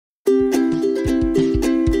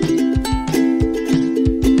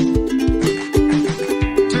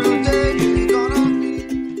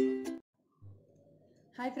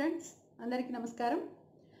అందరికీ నమస్కారం.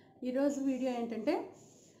 ఈరోజు వీడియో ఏంటంటే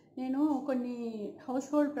నేను కొన్ని హౌస్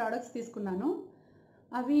హోల్డ్ ప్రోడక్ట్స్ తీసుకున్నాను.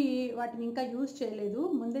 వాటిని ఇంకా యూజ్ చేయలేదు.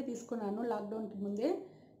 ముందే తీసుకున్నాను లాక్డౌన్కి ముందే,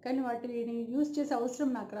 కానీ వాటిని యూజ్ చేసే అవసరం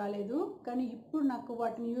నాకు రాలేదు. కానీ ఇప్పుడు నాకు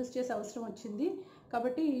వాటిని యూజ్ చేసే అవసరం వచ్చింది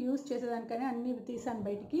కాబట్టి యూజ్ చేసేదానికనే అన్నీ తీసాను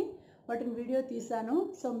బయటికి. వాటిని వీడియో తీసాను.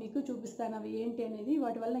 సో మీకు చూపిస్తాను అవి ఏంటి అనేది,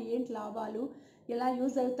 వాటి వల్ల ఏంటి లాభాలు, ఎలా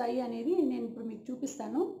యూజ్ అవుతాయి అనేది నేను ఇప్పుడు మీకు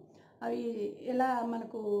చూపిస్తాను. అవి ఎలా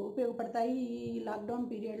మనకు ఉపయోగపడతాయి, ఈ లాక్డౌన్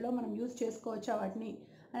పీరియడ్లో మనం యూజ్ చేసుకోవచ్చా వాటిని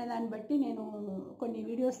అనే దాన్ని బట్టి నేను కొన్ని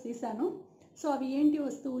వీడియోస్ తీసాను. సో అవి ఏంటి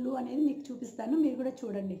వస్తువులు అనేది మీకు చూపిస్తాను, మీరు కూడా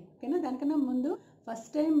చూడండి, ఓకేనా. దానికన్నా ముందు ఫస్ట్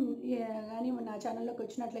టైం కానీ నా ఛానల్లోకి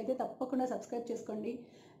వచ్చినట్లయితే తప్పకుండా సబ్స్క్రైబ్ చేసుకోండి,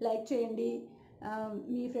 లైక్ చేయండి,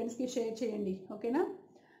 మీ ఫ్రెండ్స్కి షేర్ చేయండి, ఓకేనా.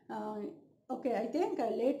 ఓకే, అయితే ఇంకా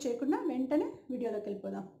లేట్ చేయకుండా వెంటనే వీడియోలోకి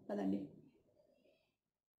వెళ్ళిపోదాం పదండి.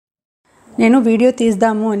 నేను వీడియో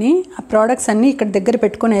తీద్దాము అని ఆ ప్రోడక్ట్స్ అన్నీ ఇక్కడ దగ్గర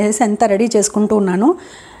పెట్టుకునేసి అంతా రెడీ చేసుకుంటూ ఉన్నాను.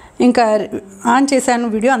 ఇంకా ఆన్ చేశాను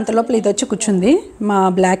వీడియో, అంత లోపల ఇది వచ్చి కూర్చుంది మా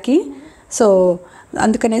బ్లాక్కి. సో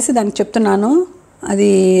అందుకనేసి దానికి చెప్తున్నాను. అది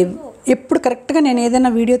ఎప్పుడు కరెక్ట్గా నేను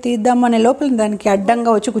ఏదైనా వీడియో తీద్దాము అనే లోపల దానికి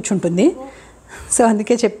అడ్డంగా వచ్చి కూర్చుంటుంది. సో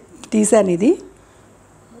అందుకే తీశాను ఇది.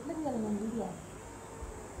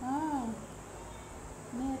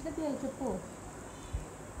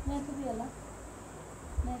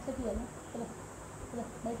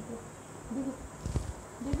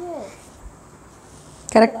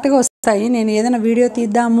 కరెక్ట్గా వస్తాయి. నేను ఏదైనా వీడియో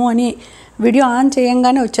తీద్దాము అని వీడియో ఆన్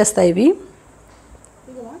చేయంగానే వచ్చేస్తాయి ఇవి.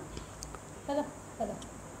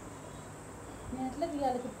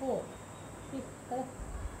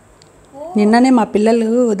 నిన్ననే మా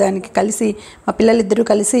పిల్లలిద్దరూ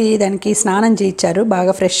కలిసి దానికి స్నానం చేయించారు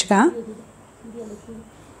బాగా ఫ్రెష్గా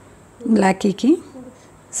బ్లాకీకి.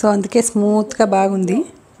 సో అందుకే స్మూత్గా బాగుంది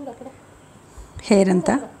హెయిర్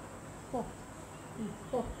అంతా.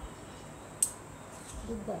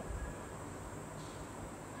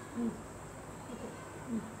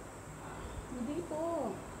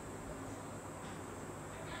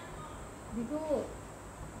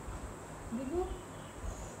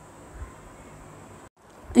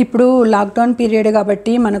 ఇప్పుడు లాక్డౌన్ పీరియడ్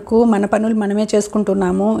కాబట్టి మన పనులు మనమే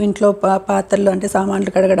చేసుకుంటున్నాము. ఇంట్లో పాత్రలు అంటే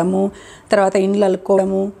సామాన్లు కడగడము, తర్వాత ఇండ్లు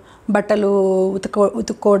అలుక్కోవడము, బట్టలు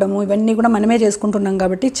ఉతుక్కోవడము, ఇవన్నీ కూడా మనమే చేసుకుంటున్నాం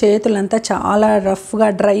కాబట్టి చేతులంతా చాలా రఫ్గా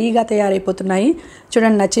డ్రైగా తయారైపోతున్నాయి.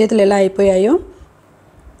 చూడండి నా చేతులు ఎలా అయిపోయాయో.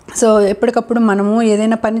 సో ఎప్పటికప్పుడు మనము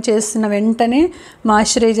ఏదైనా పని చేస్తున్న వెంటనే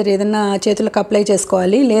మాయిశ్చరైజర్ ఏదైనా చేతులకు అప్లై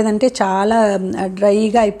చేసుకోవాలి, లేదంటే చాలా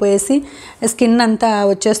డ్రైగా అయిపోయేసి స్కిన్ అంతా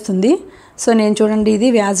వచ్చేస్తుంది. సో నేను చూడండి ఇది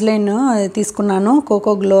వ్యాజ్లైన్ తీసుకున్నాను,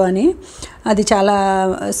 కోకో గ్లో అని. అది చాలా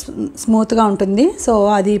స్మూత్గా ఉంటుంది. సో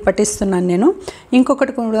అది పట్టిస్తున్నాను నేను.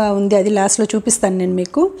 ఇంకొకటి కూడా ఉంది, అది లాస్ట్లో చూపిస్తాను నేను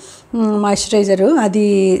మీకు. మాయిశ్చరైజరు అది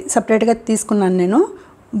సపరేట్గా తీసుకున్నాను నేను,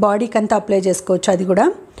 బాడీకి అంతా అప్లై చేసుకోవచ్చు. అది కూడా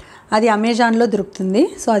అది అమెజాన్లో దొరుకుతుంది.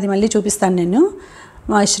 సో అది మళ్ళీ చూపిస్తాను నేను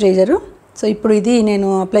మాయిశ్చరైజరు. సో ఇప్పుడు ఇది నేను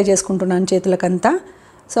అప్లై చేసుకుంటున్నాను చేతులకంతా.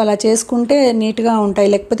 సో అలా చేసుకుంటే నీట్గా ఉంటాయి,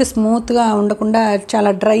 లేకపోతే స్మూత్గా ఉండకుండా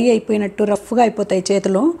చాలా డ్రై అయిపోయినట్టు రఫ్గా అయిపోతాయి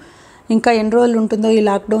చేతులు. ఇంకా ఎన్ని రోజులు ఉంటుందో ఈ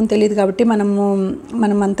లాక్డౌన్ తెలియదు కాబట్టి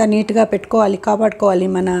మనమంతా నీట్గా పెట్టుకోవాలి, కాపాడుకోవాలి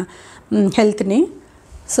మన హెల్త్ని.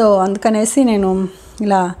 సో అందుకనేసి నేను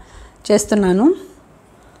ఇలా చేస్తున్నాను.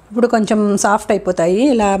 ఇప్పుడు కొంచెం సాఫ్ట్ అయిపోతాయి,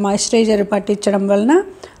 ఇలా మాయిశ్చరైజర్ పట్టించడం వలన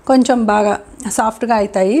కొంచెం బాగా సాఫ్ట్గా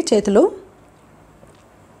అవుతాయి చేతులు.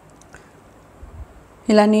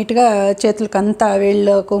 ఇలా నీట్గా చేతులకు అంతా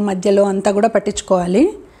వేళ్ళకు మధ్యలో అంతా కూడా పట్టించుకోవాలి.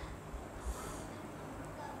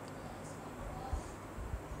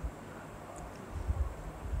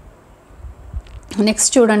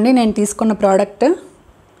 నెక్స్ట్ చూడండి, నేను తీసుకున్న ప్రోడక్ట్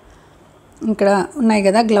ఇక్కడ ఉన్నాయి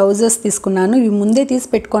కదా, గ్లౌజెస్ తీసుకున్నాను. ఇవి ముందే తీసి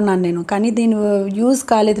పెట్టుకున్నాను నేను, కానీ దీని యూజ్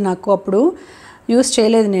కాలేదు నాకు, అప్పుడు యూజ్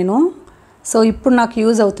చేయలేదు నేను. సో ఇప్పుడు నాకు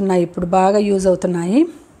యూజ్ అవుతున్నాయి, ఇప్పుడు బాగా యూజ్ అవుతున్నాయి.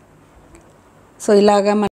 సో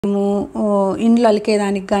ఇలాగా మనము ఇండ్లు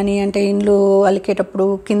అలికేదానికి కానీ, అంటే ఇండ్లు అలికేటప్పుడు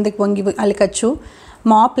కిందకి వంగి అలికచ్చు.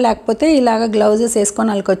 మాప్ లేకపోతే ఇలాగ గ్లౌజెస్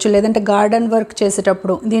వేసుకొని అలకొచ్చు, లేదంటే గార్డెన్ వర్క్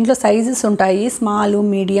చేసేటప్పుడు. దీంట్లో సైజెస్ ఉంటాయి, స్మాల్,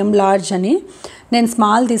 మీడియం, లార్జ్ అని. నేను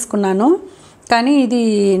స్మాల్ తీసుకున్నాను, కానీ ఇది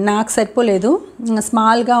నాకు సరిపోలేదు.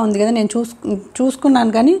 స్మాల్గా ఉంది కదా, నేను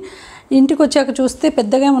చూసుకున్నాను కానీ ఇంటికి వచ్చాక చూస్తే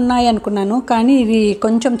పెద్దగా ఉన్నాయి అనుకున్నాను, కానీ ఇవి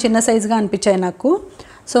కొంచెం చిన్న సైజుగా అనిపించాయి నాకు.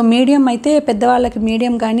 సో మీడియం అయితే పెద్దవాళ్ళకి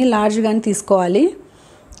మీడియం కానీ లార్జ్ కానీ తీసుకోవాలి.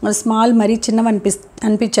 స్మాల్ మరీ చిన్నవి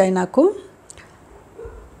అనిపించాయి నాకు.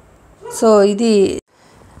 సో ఇది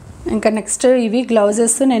ఇంకా నెక్స్ట్ ఇవి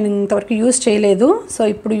గ్లౌజెస్ నేను ఇంతవరకు యూజ్ చేయలేదు. సో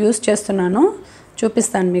ఇప్పుడు యూజ్ చేస్తున్నాను,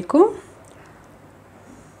 చూపిస్తాను మీకు.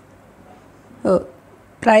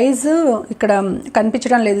 ప్రైస్ ఇక్కడ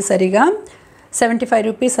కనిపించడం లేదు సరిగా, 75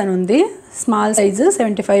 రూపీస్ అని ఉంది. స్మాల్ సైజు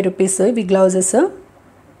 75 రూపీస్ ఇవి గ్లౌజెస్.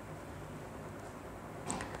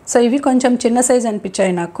 సో ఇవి కొంచెం చిన్న సైజ్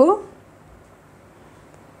అనిపించాయి నాకు.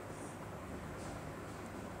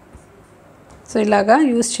 సో ఇలాగా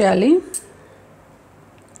యూస్ చేయాలి.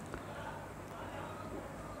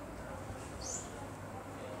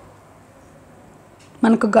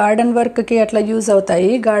 మనకు గార్డెన్ వర్క్కి అట్లా యూజ్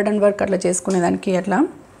అవుతాయి, గార్డెన్ వర్క్ అట్లా చేసుకునేదానికి అట్లా.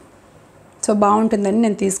 సో బాగుంటుందని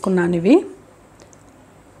నేను తీసుకున్నాను ఇవి.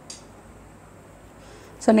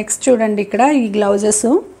 సో నెక్స్ట్ చూడండి, ఇక్కడ ఈ గ్లౌజెస్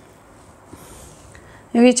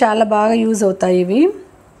ఇవి చాలా బాగా యూజ్ అవుతాయి. ఇవి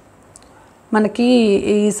మనకి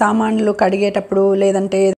ఈ సామాన్లు కడిగేటప్పుడు,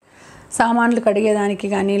 లేదంటే సామాన్లు కడిగేదానికి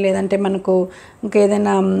కానీ, లేదంటే మనకు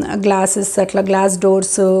ఇంకేదైనా గ్లాసెస్ అట్లా గ్లాస్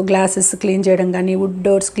డోర్స్, గ్లాసెస్ క్లీన్ చేయడం కానీ, వుడ్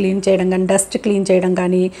డోర్స్ క్లీన్ చేయడం కానీ, డస్ట్ క్లీన్ చేయడం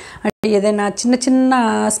కానీ, అంటే ఏదైనా చిన్న చిన్న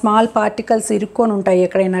స్మాల్ పార్టికల్స్ ఇరుక్కొని ఉంటాయి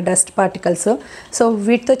ఎక్కడైనా, డస్ట్ పార్టికల్స్. సో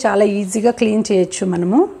వీటితో చాలా ఈజీగా క్లీన్ చేయొచ్చు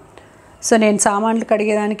మనము. సో నేను సామాన్లు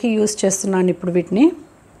కడిగేదానికి యూస్ చేస్తున్నాను ఇప్పుడు వీటిని.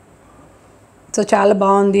 సో చాలా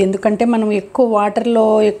బాగుంది, ఎందుకంటే మనం ఎక్కువ వాటర్లో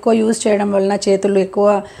ఎక్కువ యూజ్ చేయడం వలన, చేతులు ఎక్కువ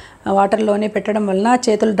వాటర్లోనే పెట్టడం వలన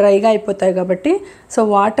చేతులు డ్రైగా అయిపోతాయి కాబట్టి, సో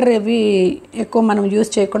వాటర్ ఇవి ఎక్కువ మనం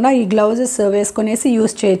యూజ్ చేయకుండా ఈ గ్లౌజెస్ వేసుకొనేసి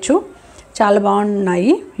యూజ్ చేయొచ్చు. చాలా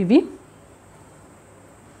బాగున్నాయి ఇవి.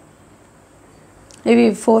 ఇవి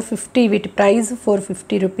 450, వీటి ప్రైస్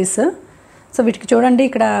 450 రూపీస్. సో వీటికి చూడండి,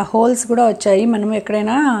 ఇక్కడ హోల్స్ కూడా వచ్చాయి. మనం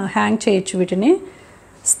ఎక్కడైనా హ్యాంగ్ చేయొచ్చు వీటిని,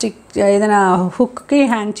 స్టిక్ ఏదైనా హుక్కి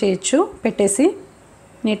హ్యాంగ్ చేయొచ్చు పెట్టేసి,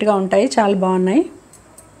 నీట్గా ఉంటాయి, చాలా బాగున్నాయి.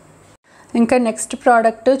 ఇంకా నెక్స్ట్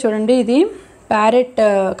ప్రోడక్ట్ చూడండి, ఇది ప్యారెట్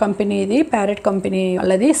కంపెనీ, ఇది ప్యారెట్ కంపెనీ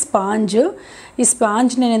వాళ్ళది స్పాంజ్. ఈ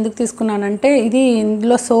స్పాంజ్ నేను ఎందుకు తీసుకున్నానంటే, ఇది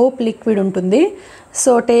ఇందులో సోప్ లిక్విడ్ ఉంటుంది.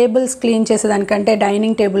 So tables clean చేసేదానికంటే,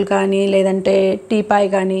 dining table కానీ, లేదంటే టీపాయ్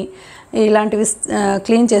కానీ, ఇలాంటివి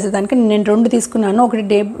క్లీన్ చేసేదానికి నేను 2 తీసుకున్నాను. ఒకటి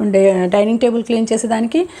డైనింగ్ టేబుల్ క్లీన్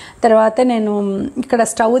చేసేదానికి, తర్వాత నేను ఇక్కడ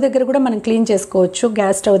స్టవ్ దగ్గర కూడా మనం క్లీన్ చేసుకోవచ్చు.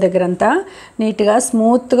 గ్యాస్ స్టవ్ దగ్గర అంతా నీట్గా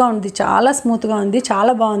స్మూత్గా ఉంది, చాలా స్మూత్గా ఉంది,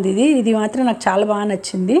 చాలా బాగుంది. ఇది మాత్రం నాకు చాలా బాగా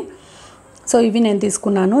నచ్చింది. సో ఇవి నేను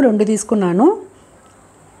తీసుకున్నాను, 2 తీసుకున్నాను.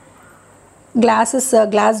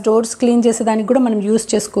 గ్లాస్ డోర్స్ క్లీన్ చేసేదానికి కూడా మనం యూస్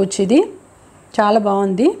చేసుకోవచ్చు. ఇది చాలా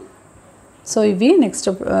బాగుంది. సో ఇవి నెక్స్ట్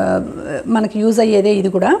మనకి యూజ్ అయ్యేదే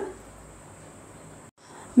ఇది కూడా.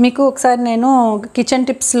 మీకు ఒకసారి నేను కిచెన్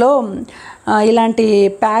టిప్స్లో ఇలాంటి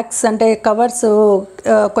ప్యాక్స్ అంటే కవర్స్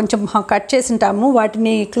కొంచెం కట్ చేసి ఉంటాము,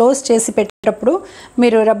 వాటిని క్లోజ్ చేసి పెట్టేటప్పుడు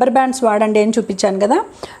మీరు రబ్బర్ బ్యాండ్స్ వాడండి అని చూపించాను కదా.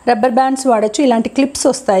 రబ్బర్ బ్యాండ్స్ వాడచ్చు. ఇలాంటి క్లిప్స్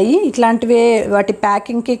వస్తాయి, ఇట్లాంటివే వాటి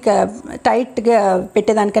ప్యాకింగ్కి టైట్గా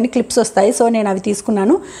పెట్టేదానికని క్లిప్స్ వస్తాయి. సో నేను అవి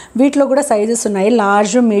తీసుకున్నాను. వీటిలో కూడా సైజెస్ ఉన్నాయి,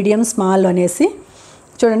 లార్జ్, మీడియం, స్మాల్ అనేసి.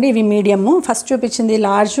 చూడండి, ఇవి మీడియము, ఫస్ట్ చూపించింది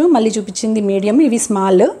లార్జ్, మళ్ళీ చూపించింది మీడియం, ఇవి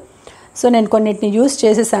స్మాల్. సో నేను కొన్నిటిని యూస్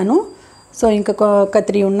చేసేసాను. సో ఇంకా ఒక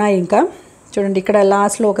 3 ఉన్నాయి. ఇంకా చూడండి, ఇక్కడ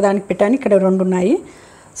లాస్ట్లో ఒకదానికి పెట్టాను, ఇక్కడ 2 ఉన్నాయి.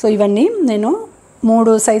 సో ఇవన్నీ నేను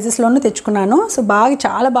 3 సైజెస్లోనూ తెచ్చుకున్నాను. సో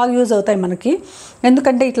చాలా బాగా యూజ్ అవుతాయి మనకి,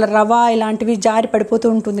 ఎందుకంటే ఇట్లా రవ ఇలాంటివి జారి పడిపోతూ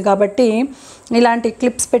ఉంటుంది కాబట్టి ఇలాంటి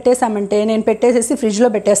క్లిప్స్ పెట్టేసామంటే, నేను పెట్టేసేసి ఫ్రిడ్జ్లో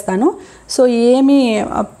పెట్టేస్తాను. సో ఏమీ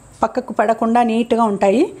పక్కకు పడకుండా నీట్గా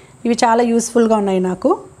ఉంటాయి. ఇవి చాలా యూస్ఫుల్గా ఉన్నాయి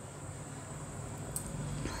నాకు.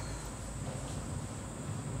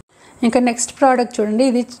 ఇంకా నెక్స్ట్ ప్రోడక్ట్ చూడండి,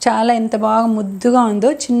 ఇది చాలా ఎంత బాగా ముద్దుగా ఉందో,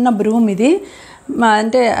 చిన్న బ్రూమ్ ఇది.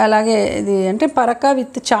 అంటే అలాగే ఇది అంటే పరక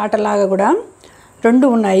విత్ చాటలాగా కూడా 2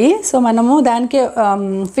 ఉన్నాయి. సో మనము దానికి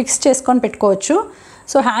ఫిక్స్ చేసుకొని పెట్టుకోవచ్చు.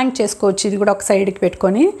 సో హ్యాంగ్ చేసుకోవచ్చు, ఇది కూడా ఒక సైడ్కి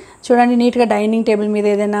పెట్టుకొని. చూడండి, నీట్గా డైనింగ్ టేబుల్ మీద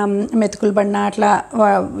ఏదైనా మెతుకులు పడినా అట్లా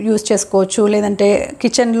యూజ్ చేసుకోవచ్చు, లేదంటే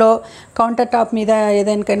కిచెన్లో కౌంటర్ టాప్ మీద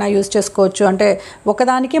ఏదైనా యూజ్ చేసుకోవచ్చు. అంటే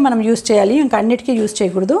ఒకదానికే మనం యూజ్ చేయాలి, ఇంకా అన్నిటికీ యూజ్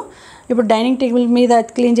చేయకూడదు. ఇప్పుడు డైనింగ్ టేబుల్ మీద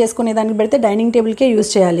క్లీన్ చేసుకునే దానికి పెడితే డైనింగ్ టేబుల్కే యూజ్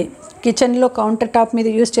చేయాలి, కిచెన్లో కౌంటర్ టాప్ మీద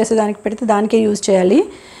యూజ్ చేసేదానికి పెడితే దానికే యూజ్ చేయాలి.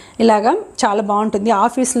 ఇలాగా చాలా బాగుంటుంది.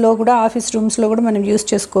 ఆఫీస్లో కూడా, ఆఫీస్ రూమ్స్లో కూడా మనం యూజ్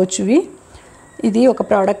చేసుకోవచ్చు. ఇది ఒక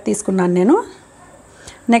ప్రోడక్ట్ తీసుకున్నాను నేను.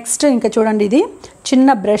 నెక్స్ట్ ఇంకా చూడండి, ఇది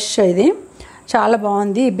చిన్న బ్రష్, ఇది చాలా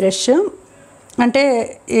బాగుంది. ఈ బ్రష్ అంటే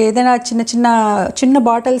ఏదైనా చిన్న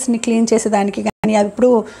బాటిల్స్ని క్లీన్ చేసేదానికి కానీ, అవి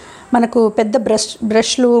ఇప్పుడు మనకు పెద్ద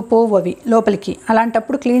బ్రష్లు పోవు అవి లోపలికి,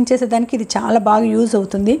 అలాంటప్పుడు క్లీన్ చేసేదానికి ఇది చాలా బాగా యూజ్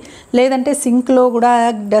అవుతుంది. లేదంటే సింక్లో కూడా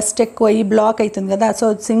డస్ట్ ఎక్కువ అయ్యి బ్లాక్ అవుతుంది కదా, సో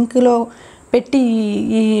సింక్లో పెట్టి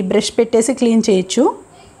ఈ బ్రష్ పెట్టేసి క్లీన్ చేయొచ్చు.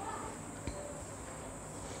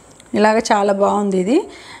 ఇలాగ చాలా బాగుంది. ఇది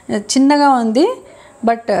చిన్నగా ఉంది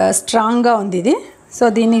బట్ స్ట్రాంగ్గా ఉంది ఇది. సో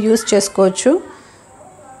దీన్ని యూజ్ చేసుకోవచ్చు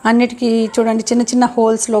అన్నిటికీ. చూడండి, చిన్న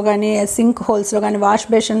హోల్స్లో కానీ, సింక్ హోల్స్లో కానీ, వాష్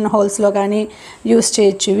బేసిన్ హోల్స్లో కానీ యూజ్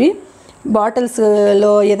చేయొచ్చు. ఇవి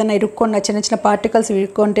బాటిల్స్లో ఏదైనా ఇరుక్కున్న చిన్న పార్టికల్స్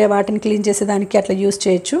ఇరుక్కుంటే వాటిని క్లీన్ చేసేదానికి అట్లా యూజ్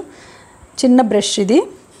చేయొచ్చు. చిన్న బ్రష్, ఇది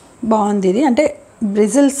బాగుంది. ఇది అంటే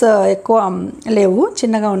బ్రిజిల్స్ ఎక్కువ లేవు,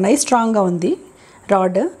 చిన్నగా ఉన్నాయి, స్ట్రాంగ్గా ఉంది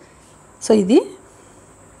రాడ్. సో ఇది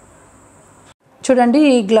చూడండి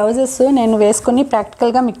ఈ గ్లౌజెస్ నేను వేసుకొని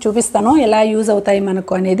ప్రాక్టికల్గా మీకు చూపిస్తాను ఎలా యూజ్ అవుతాయి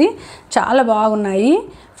మనకు అనేది. చాలా బాగున్నాయి.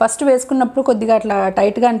 ఫస్ట్ వేసుకున్నప్పుడు కొద్దిగా అట్లా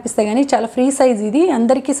టైట్గా అనిపిస్తాయి కానీ చాలా ఫ్రీ సైజ్, ఇది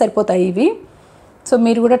అందరికీ సరిపోతాయి ఇవి. సో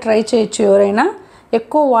మీరు కూడా ట్రై చేయొచ్చు. ఎవరైనా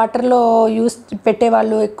ఎక్కువ వాటర్లో యూస్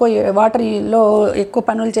పెట్టేవాళ్ళు, ఎక్కువ వాటర్లో ఎక్కువ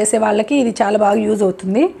పనులు చేసే వాళ్ళకి ఇది చాలా బాగా యూజ్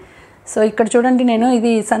అవుతుంది. సో ఇక్కడ చూడండి, నేను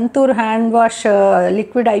ఇది సంతూర్ హ్యాండ్ వాష్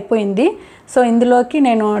లిక్విడ్ అయిపోయింది. సో ఇందులోకి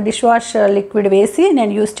నేను డిష్ వాష్ లిక్విడ్ వేసి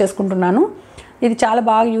నేను యూస్ చేసుకుంటున్నాను. ఇది చాలా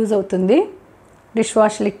బాగా యూజ్ అవుతుంది. డిష్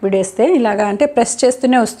వాష్ లిక్విడ్ వేస్తే ఇలాగా అంటే ప్రెస్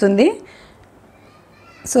చేస్తూనే వస్తుంది.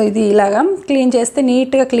 సో ఇది ఇలాగా క్లీన్ చేస్తే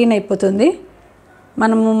నీట్గా క్లీన్ అయిపోతుంది.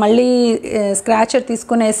 మనము మళ్ళీ స్క్రాచర్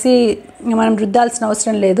తీసుకునేసి మనం రుద్దాల్సిన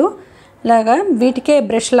అవసరం లేదు. ఇలాగా వీటికే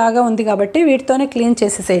బ్రష్ లాగా ఉంది కాబట్టి వీటితోనే క్లీన్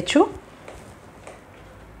చేసేసేయచ్చు.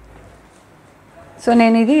 సో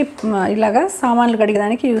నేను ఇది ఇలాగా సామాన్లు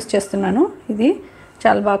కడిగడానికి యూస్ చేస్తున్నాను. ఇది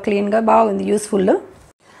చాలా బాగా క్లీన్గా బాగుంది, యూస్ఫుల్.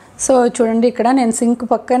 సో చూడండి, ఇక్కడ నేను సింక్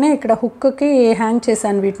పక్కనే ఇక్కడ హుక్కి హ్యాంగ్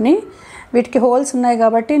చేశాను. వీటికి హోల్స్ ఉన్నాయి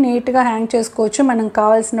కాబట్టి నీట్గా హ్యాంగ్ చేసుకోవచ్చు. మనం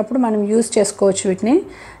కావాల్సినప్పుడు మనం యూస్ చేసుకోవచ్చు వీటిని.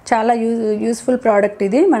 చాలా యూస్ఫుల్ ప్రోడక్ట్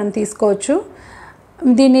ఇది, మనం తీసుకోవచ్చు.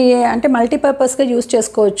 దీన్ని అంటే మల్టీపర్పస్గా యూస్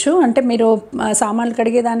చేసుకోవచ్చు. అంటే మీరు సామాన్లు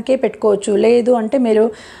కడిగేదానికే పెట్టుకోవచ్చు, లేదు అంటే మీరు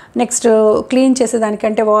నెక్స్ట్ క్లీన్ చేసేదానికి,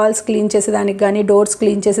 అంటే వాల్స్ క్లీన్ చేసేదానికి కానీ, డోర్స్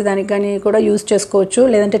క్లీన్ చేసేదానికి కానీ కూడా యూస్ చేసుకోవచ్చు.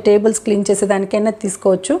 లేదంటే టేబుల్స్ క్లీన్ చేసేదానికైనా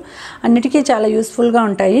తీసుకోవచ్చు. అన్నిటికీ చాలా యూస్ఫుల్గా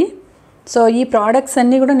ఉంటాయి. సో ఈ ప్రోడక్ట్స్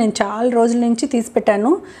అన్నీ కూడా నేను చాలా రోజుల నుంచి తీసి పెట్టాను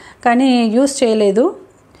కానీ యూస్ చేయలేదు.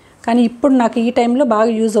 కానీ ఇప్పుడు నాకు ఈ టైంలో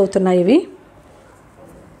బాగా యూజ్ అవుతున్నాయి ఇవి.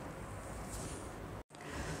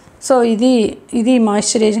 సో ఇది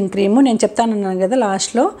మాయిశ్చరైజింగ్ క్రీము నేను చెప్తానన్నాను కదా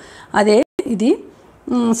లాస్ట్లో, అదే ఇది.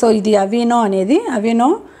 సో ఇది అవినో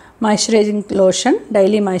moisturising lotion,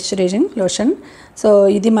 daily moisturising lotion. So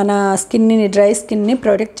ఇది మన స్కిన్ని, డ్రై స్కిన్ని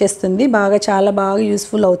ప్రొటెక్ట్ చేస్తుంది. చాలా బాగా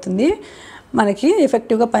యూస్ఫుల్ అవుతుంది, మనకి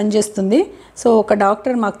ఎఫెక్టివ్గా పనిచేస్తుంది. సో ఒక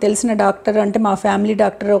డాక్టర్, మాకు తెలిసిన డాక్టర్, అంటే మా ఫ్యామిలీ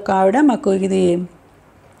డాక్టర్ ఒక ఆవిడ మాకు ఇది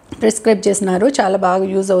ప్రిస్క్రైబ్ చేసినారు, చాలా బాగా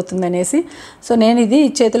యూజ్ అవుతుంది అనేసి. సో నేను ఇది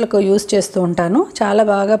చేతులకు యూజ్ చేస్తూ ఉంటాను. చాలా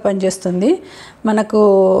బాగా పనిచేస్తుంది మనకు,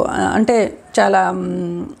 అంటే చాలా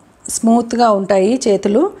స్మూత్గా ఉంటాయి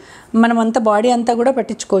చేతులు. మనమంతా బాడీ అంతా కూడా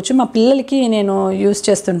పట్టించుకోవచ్చు. మా పిల్లలకి నేను యూజ్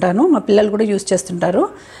చేస్తుంటాను, మా పిల్లలు కూడా యూజ్ చేస్తుంటారు.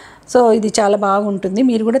 సో ఇది చాలా బాగుంటుంది,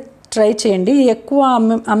 మీరు కూడా ట్రై చేయండి. ఎక్కువ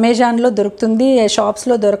అమెజాన్లో దొరుకుతుంది,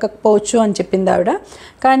 షాప్స్లో దొరకకపోవచ్చు అని చెప్పింది ఆవిడ.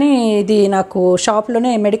 కానీ ఇది నాకు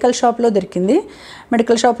షాప్లోనే, మెడికల్ షాప్లో దొరికింది,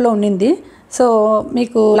 మెడికల్ షాప్లో ఉండింది. సో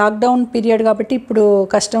మీకు లాక్డౌన్ పీరియడ్ కాబట్టి ఇప్పుడు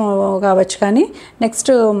కష్టం కావచ్చు, కానీ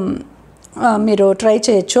నెక్స్ట్ మీరు ట్రై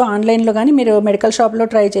చేయొచ్చు. ఆన్లైన్లో కానీ మీరు మెడికల్ షాప్లో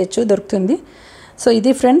ట్రై చేయొచ్చు, దొరుకుతుంది. సో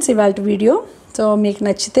ఇది ఫ్రెండ్స్ ఇవాళ వీడియో. సో మీకు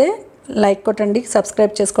నచ్చితే లైక్ కొట్టండి,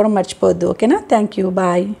 సబ్స్క్రైబ్ చేసుకోవడం మర్చిపోవద్దు. ఓకేనా? Thank you,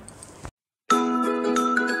 bye.